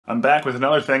I'm back with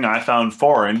another thing I found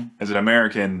foreign as an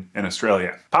American in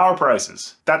Australia. Power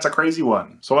prices. That's a crazy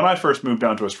one. So when I first moved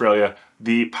down to Australia,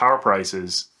 the power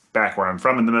prices back where I'm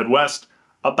from in the Midwest,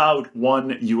 about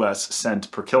 1 US cent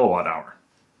per kilowatt hour.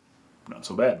 Not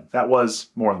so bad. That was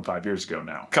more than 5 years ago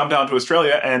now. Come down to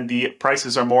Australia and the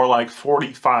prices are more like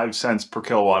 45 cents per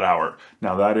kilowatt hour.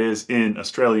 Now that is in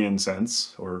Australian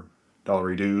cents, or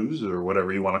dollary-doos, or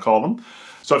whatever you want to call them.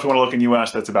 So if you want to look in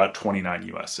US, that's about 29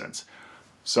 US cents.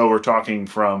 So we're talking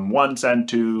from 1 cent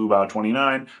to about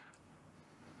 29.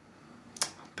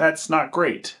 That's not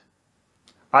great.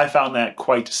 I found that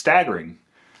quite staggering.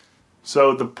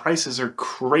 So the prices are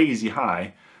crazy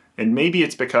high, and maybe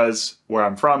it's because where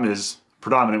I'm from is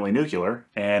predominantly nuclear,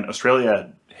 and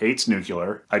Australia hates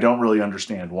nuclear. I don't really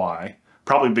understand why.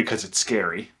 Probably because it's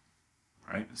scary,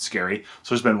 right? It's scary.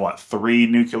 So there's been, what, 3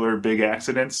 nuclear big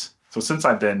accidents? So since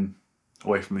I've been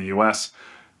away from the US,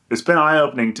 it's been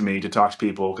eye-opening to me to talk to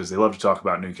people because they love to talk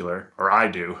about nuclear, or I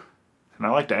do. And I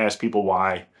like to ask people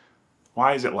why.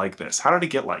 Why is it like this? How did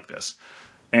it get like this?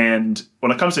 And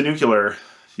when it comes to nuclear,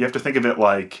 you have to think of it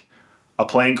like a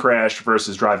plane crash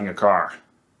versus driving a car.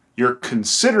 You're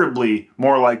considerably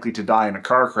more likely to die in a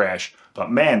car crash, but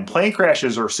man, plane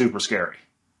crashes are super scary.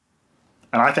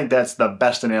 And I think that's the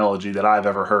best analogy that I've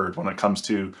ever heard when it comes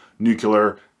to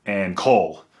nuclear and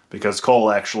coal, because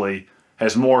coal actually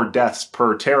has more deaths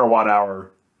per terawatt hour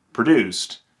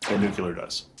produced than nuclear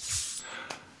does.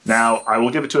 Now, I will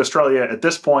give it to Australia at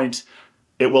this point.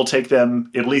 It will take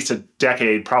them at least a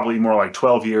decade, probably more like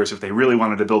 12 years, if they really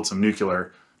wanted to build some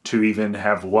nuclear, to even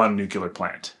have 1 nuclear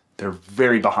plant. They're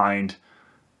very behind,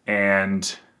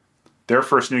 and their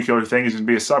first nuclear thing is going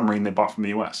to be a submarine they bought from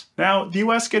the US. Now, the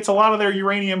US gets a lot of their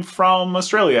uranium from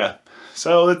Australia,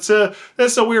 so that's a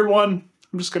weird one.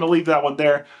 I'm just going to leave that one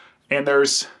there. And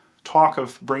there's talk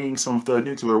of bringing some of the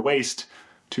nuclear waste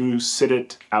to sit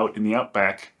it out in the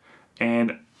outback.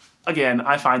 And again,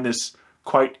 I find this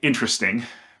quite interesting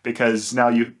because now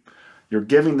you're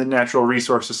giving the natural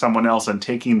resource to someone else and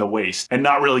taking the waste and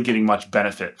not really getting much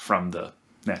benefit from the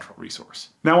natural resource.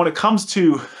 Now, when it comes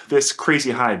to this crazy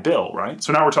high bill, right?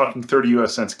 So now we're talking 30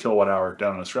 US cents a kilowatt hour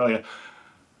down in Australia.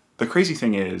 The crazy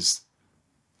thing is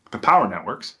the power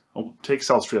networks. I'll take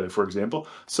South Australia, for example.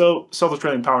 So South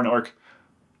Australian Power Network,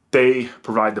 they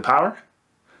provide the power,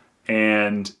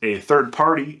 and a third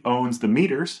party owns the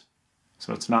meters.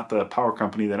 So it's not the power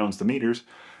company that owns the meters,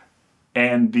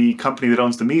 and the company that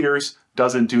owns the meters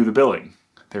doesn't do the billing.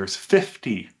 There's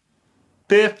 50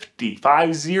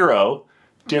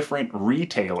 different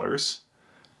retailers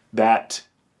that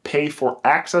pay for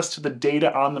access to the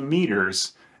data on the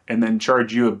meters and then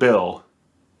charge you a bill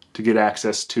to get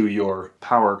access to your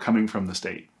power coming from the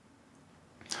state.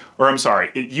 Or I'm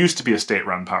sorry, it used to be a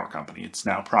state-run power company. It's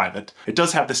now private. It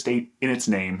does have the state in its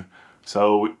name.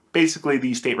 So basically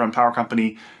the state-run power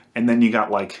company, and then you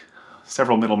got like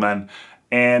several middlemen,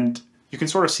 and you can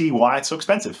sort of see why it's so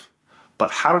expensive.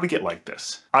 But how did it get like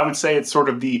this? I would say it's sort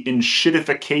of the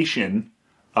enshittification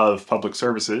of public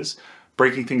services,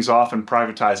 breaking things off and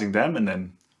privatizing them, and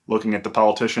then looking at the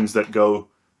politicians that go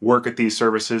work at these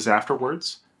services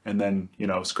afterwards, and then, you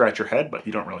know, scratch your head, but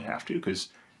you don't really have to because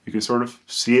you can sort of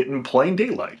see it in plain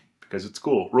daylight because it's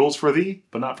cool. Rules for thee,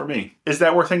 but not for me. Is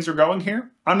that where things are going here?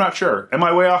 I'm not sure. Am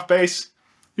I way off base?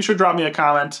 You should drop me a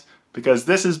comment because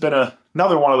this has been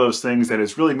another one of those things that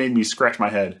has really made me scratch my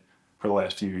head for the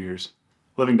last few years.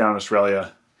 Living down in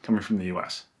Australia, coming from the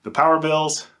US. The power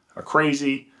bills are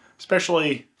crazy,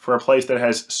 especially for a place that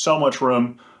has so much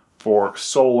room for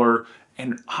solar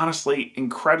and honestly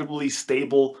incredibly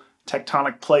stable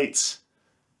tectonic plates.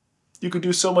 You could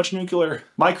do so much nuclear.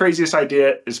 My craziest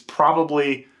idea is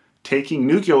probably taking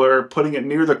nuclear, putting it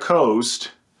near the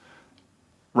coast,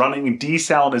 running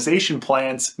desalination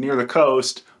plants near the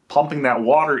coast, pumping that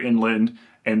water inland,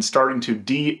 and starting to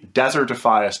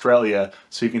de-desertify Australia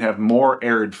so you can have more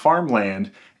arid farmland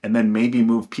and then maybe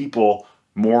move people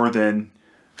more than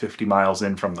 50 miles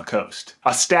in from the coast.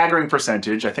 A staggering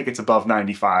percentage, I think it's above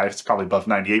 95, it's probably above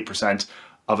 98%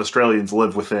 of Australians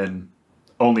live within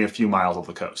only a few miles of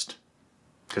the coast.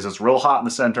 Because it's real hot in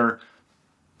the center,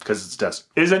 because it's desert.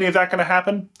 Is any of that going to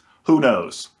happen? Who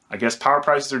knows? I guess power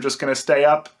prices are just going to stay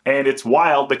up, and it's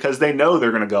wild because they know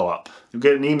they're going to go up. You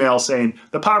get an email saying,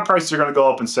 the power prices are going to go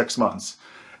up in 6 months.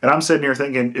 And I'm sitting here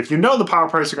thinking, if you know the power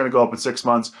prices are going to go up in 6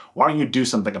 months, why don't you do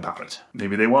something about it?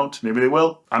 Maybe they won't, maybe they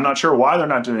will. I'm not sure why they're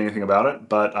not doing anything about it,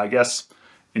 but I guess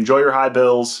enjoy your high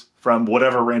bills from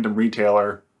whatever random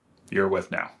retailer you're with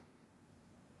now.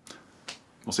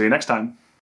 We'll see you next time.